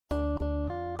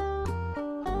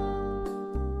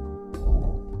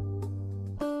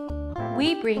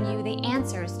we bring you the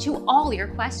answers to all your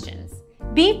questions.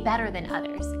 Be better than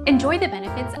others. Enjoy the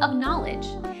benefits of knowledge.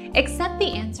 Accept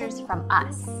the answers from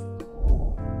us.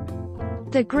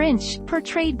 The Grinch,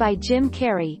 portrayed by Jim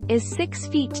Carrey, is 6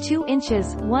 feet 2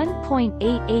 inches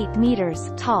 (1.88 meters)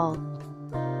 tall.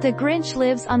 The Grinch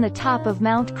lives on the top of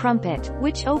Mount Crumpet,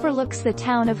 which overlooks the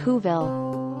town of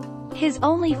Whoville. His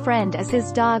only friend is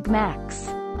his dog Max.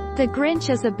 The Grinch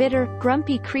is a bitter,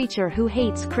 grumpy creature who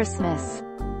hates Christmas.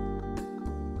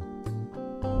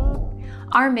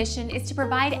 Our mission is to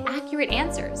provide accurate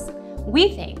answers.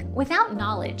 We think, without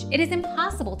knowledge, it is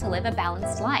impossible to live a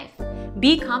balanced life.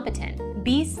 Be competent.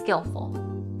 Be skillful.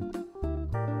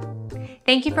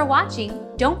 Thank you for watching.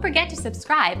 Don't forget to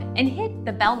subscribe and hit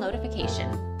the bell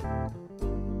notification.